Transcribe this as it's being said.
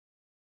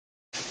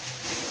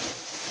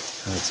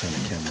I'll turn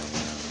the camera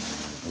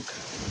around.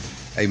 Okay.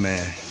 Hey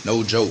man,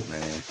 no joke,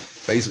 man.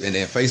 And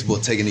then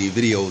Facebook taking these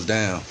videos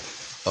down.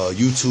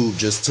 YouTube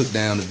just took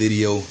down the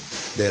video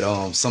that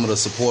some of the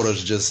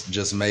supporters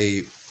just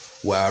made,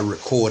 where I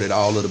recorded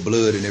all of the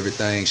blood and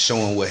everything,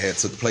 showing what had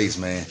took place,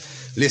 man.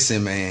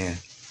 Listen, man,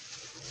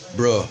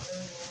 bruh,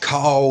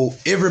 call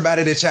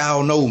everybody that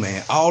y'all know,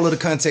 man. All of the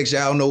contacts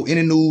y'all know,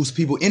 any news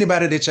people,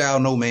 anybody that y'all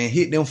know, man.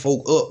 Hit them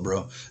folk up,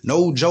 bro.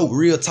 No joke,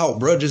 real talk,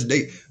 bro. Just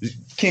they,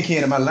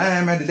 Ken in my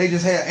line, man. They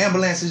just had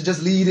ambulances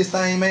just leave this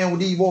thing, man, with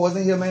these boys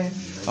in here, man.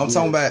 I'm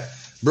talking about,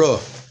 bro.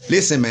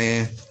 Listen,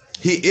 man.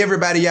 Hit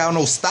everybody y'all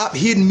know. Stop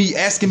hitting me,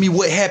 asking me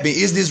what happened.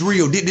 Is this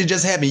real? Did this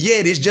just happen?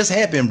 Yeah, this just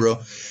happened, bro.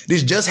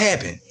 This just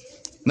happened.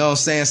 Know what I'm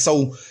saying?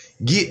 So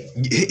hit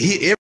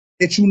everybody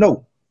that you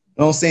know.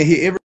 Know what I'm saying?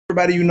 Hit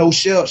everybody you know.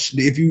 Share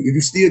if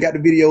you still got the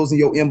videos in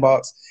your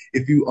inbox.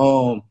 If you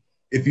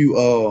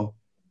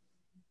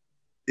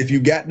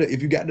got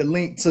the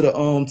link to the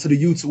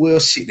YouTube, well,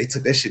 shit, they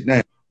took that shit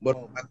down. But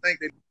I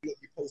think they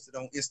posted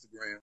on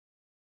Instagram.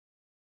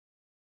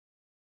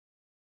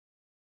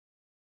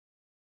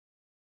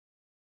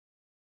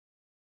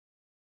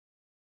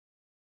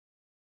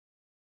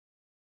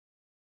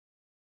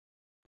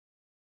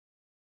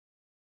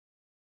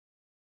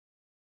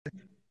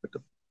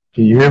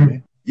 Can you hear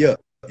me? Yeah,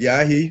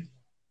 I hear you.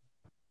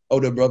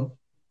 Oh, there, brother.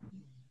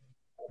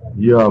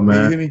 Yeah, man.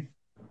 Can you hear me?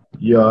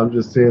 Yeah, I'm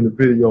just seeing the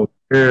video.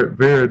 Very,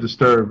 very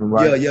disturbing,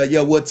 right?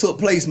 Yeah. What took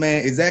place,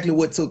 man? Exactly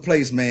what took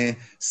place, man.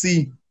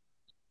 See,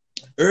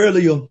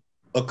 earlier,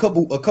 a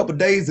couple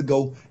days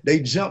ago,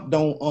 they jumped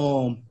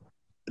on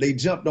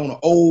an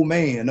old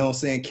man. You know what I'm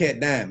saying?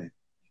 Cat Diamond.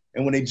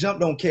 And when they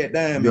jumped on Cat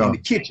Diamond in the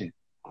kitchen,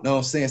 you know what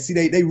I'm saying? See,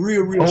 they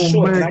real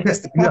short. Man, and I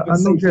guess to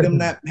compensate for them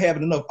not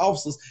having enough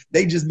officers,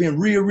 they just been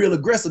real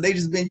aggressive. They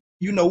just been,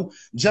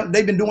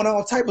 they've been doing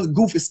all type of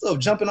goofy stuff,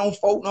 jumping on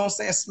folk, you know what I'm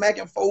saying,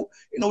 smacking folk,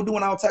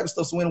 doing all type of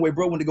stuff. So anyway,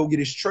 bro went to go get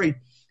his tray,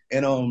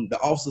 and the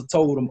officer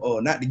told him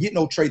not to get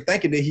no tray,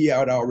 thinking that he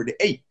had already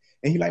ate.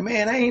 And he like,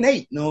 man, I ain't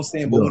ate, you know what I'm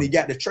saying? But when he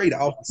got the tray, the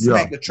officer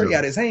smacked the tray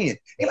out of his hand.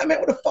 He like, man,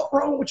 what the fuck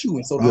wrong with you?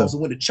 And so the officer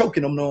went to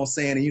choking him, you know what I'm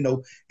saying?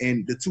 And,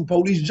 and the two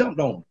police jumped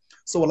on him.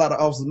 So a lot of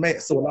officers mad.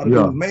 So a lot of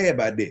dudes mad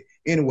about that.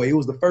 Anyway, it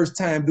was the first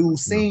time dude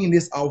seen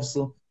this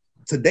officer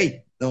today.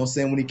 You know what I'm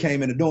saying? When he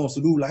came in the dorm. So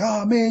dude like,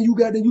 oh man, you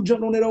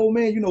jumped on that old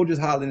man,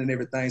 just hollering and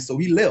everything. So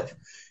he left.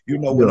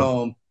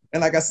 And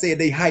like I said,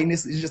 they heightened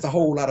this. It's just a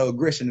whole lot of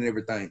aggression and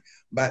everything.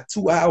 About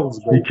 2 hours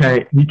ago,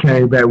 he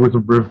came back with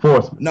some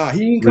reinforcement. Nah,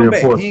 he ain't come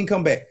back. He ain't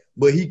come back.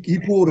 But he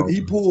pulled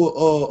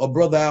a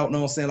brother out. You know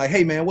what I'm saying? Like,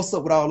 hey man, what's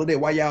up with all of that?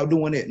 Why y'all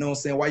doing that? You know what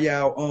I'm saying? Why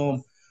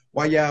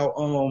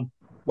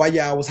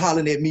y'all was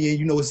hollering at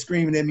me and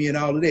screaming at me and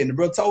all of that. And the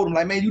brother told him,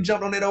 like, man, you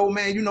jumped on that old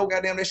man,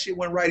 goddamn that shit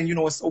went right, and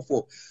and so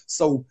forth.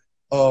 So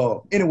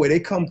anyway, they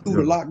come through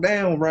the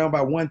lockdown around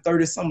by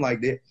 1:30, something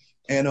like that.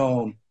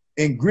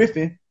 And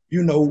Griffin,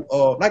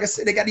 like I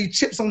said, they got these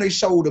chips on their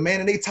shoulder, man,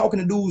 and they talking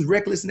to dudes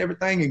reckless and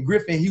everything. And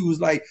Griffin, he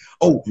was like,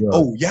 oh,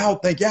 y'all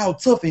think y'all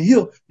tough in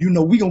here,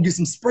 we gonna get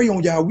some spray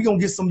on y'all, we gonna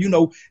get some,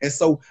 And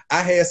so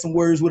I had some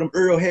words with him,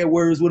 Earl had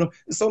words with him,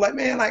 and so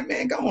man,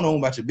 go on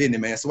about your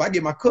business, man. So I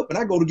get my cup and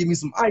I go to get me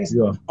some ice.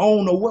 I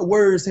don't know what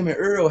words him and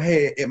Earl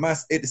had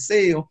at the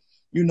cell,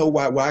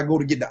 why I go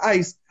to get the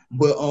ice,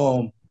 but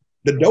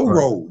the door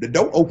rolled, the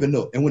door opened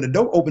up, and when the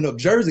door opened up,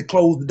 Jersey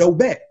closed the door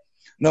back.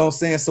 Know what I'm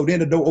saying? So then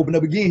the door opened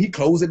up again. He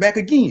closed it back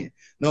again.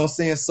 Know what I'm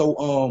saying?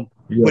 So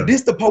but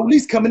this the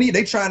police coming in.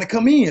 They trying to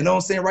come in. Know what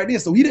I'm saying? Right then.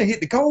 So he done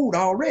hit the code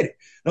already.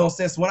 Know what I'm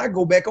saying? So when I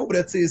go back over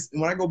there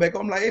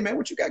I'm like, hey man,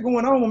 what you got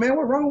going on, man?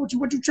 What wrong with you?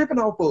 What you tripping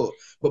off of?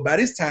 But by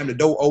this time the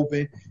door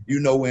open,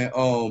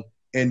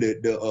 and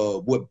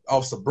the what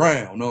Officer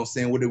Brown, know what I'm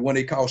saying, what the one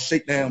they call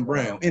Shakedown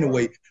Brown.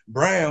 Anyway,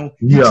 Brown,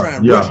 he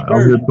trying to rush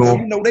Jersey.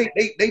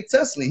 They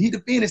tussling. He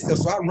defending himself.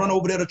 So I run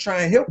over there to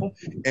try and help him.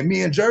 And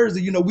me and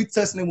Jersey, we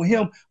tussling with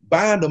him.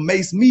 Binder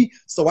mace me.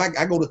 So I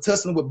go to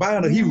tussling with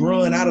Binder. He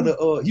run out of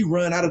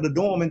the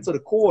dorm into the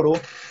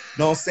corridor.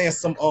 Know what I'm saying?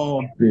 Some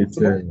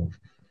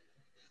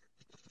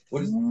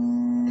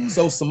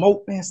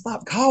more, man,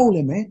 stop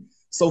calling, man.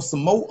 So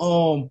some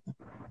more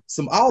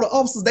all the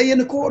officers, they in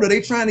the corridor,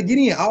 they trying to get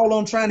in. All of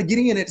them trying to get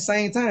in at the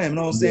same time. You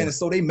know what I'm saying? And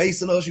so they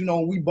macing us,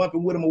 we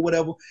bumping with them or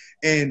whatever.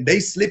 And they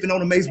slipping on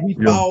the mace, we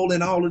fall,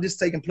 and all of this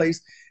taking place.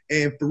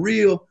 And for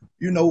real,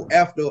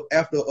 after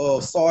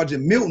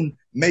Sergeant Milton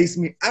maced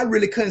me, I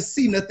really couldn't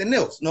see nothing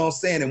else. You know what I'm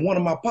saying? And one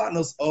of my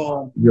partners,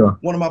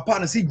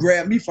 he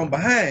grabbed me from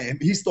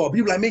behind. He was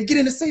like, man, get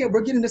in the cell,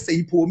 bro, get in the cell.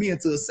 He pulled me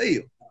into a cell.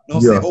 You know what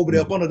I'm saying? Over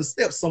there up under the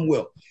steps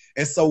somewhere.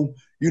 And so,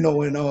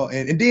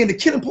 and then the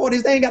killing part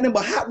is they ain't got nothing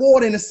but hot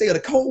water in the cell. The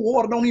cold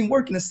water don't even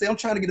work in the cell. I'm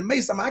trying to get the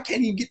mace out. I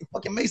can't even get the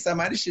fucking mace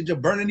out. This shit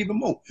just burning even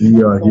more.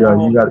 You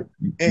got it.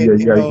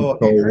 And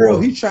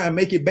Earl, he trying to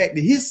make it back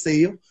to his cell.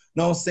 You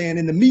know what I'm saying?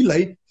 In the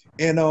melee,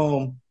 and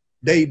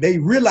they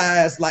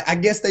realize, like, I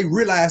guess they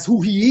realize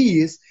who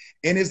he is,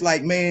 and it's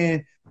like,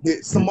 man,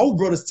 some old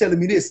brothers telling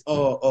me this,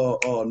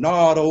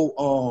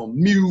 Nardo,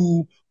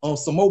 Mew,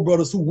 some more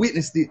brothers who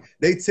witnessed it,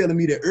 they telling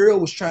me that Earl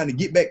was trying to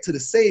get back to the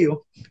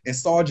cell, and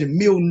Sergeant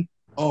Milton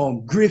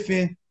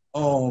Griffin,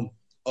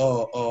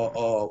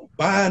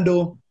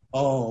 Binder,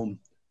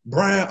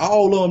 Brown,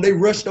 all of them, they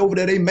rushed over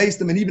there, they maced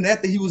him, and even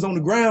after he was on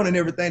the ground and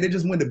everything, they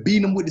just went to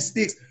beat him with the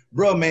sticks.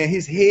 Bro, man,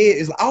 his head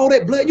is all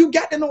that blood. You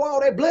got to know all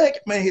that blood,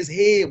 man. His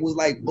head was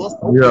like bust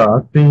open.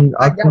 Yeah,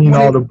 I seen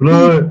all the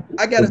blood.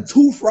 I got a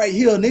tooth right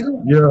here,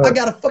 nigga. Yeah, I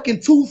got a fucking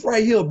tooth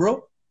right here,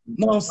 bro.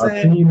 Know what I'm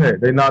saying? I seen that.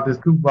 They knocked his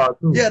tooth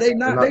out too. Yeah, they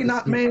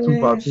not, man.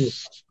 I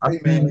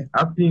seen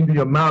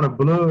the amount of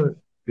blood.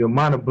 The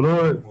amount of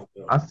blood,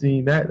 I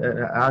seen that.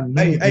 I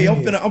knew. Hey,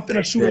 I'm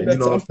finna shoot up.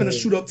 I'm finna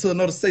shoot up to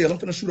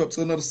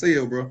another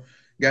cell. Bro.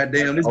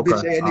 Goddamn, this bitch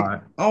ass nigga.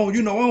 Right. I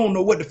don't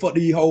know what the fuck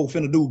these hoes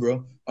finna do,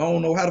 bro. I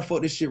don't know how the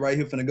fuck this shit right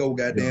here finna go,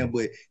 goddamn.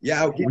 But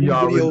y'all get these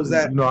videos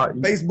out.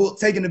 Facebook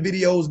taking the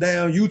videos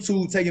down.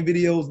 YouTube taking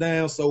videos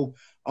down. So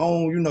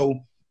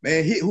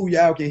man, hit who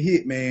y'all can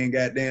hit, man.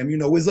 Goddamn,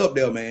 it's up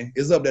there, man.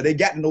 It's up there. They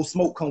got no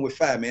smoke come with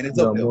fire, man. It's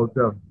up there.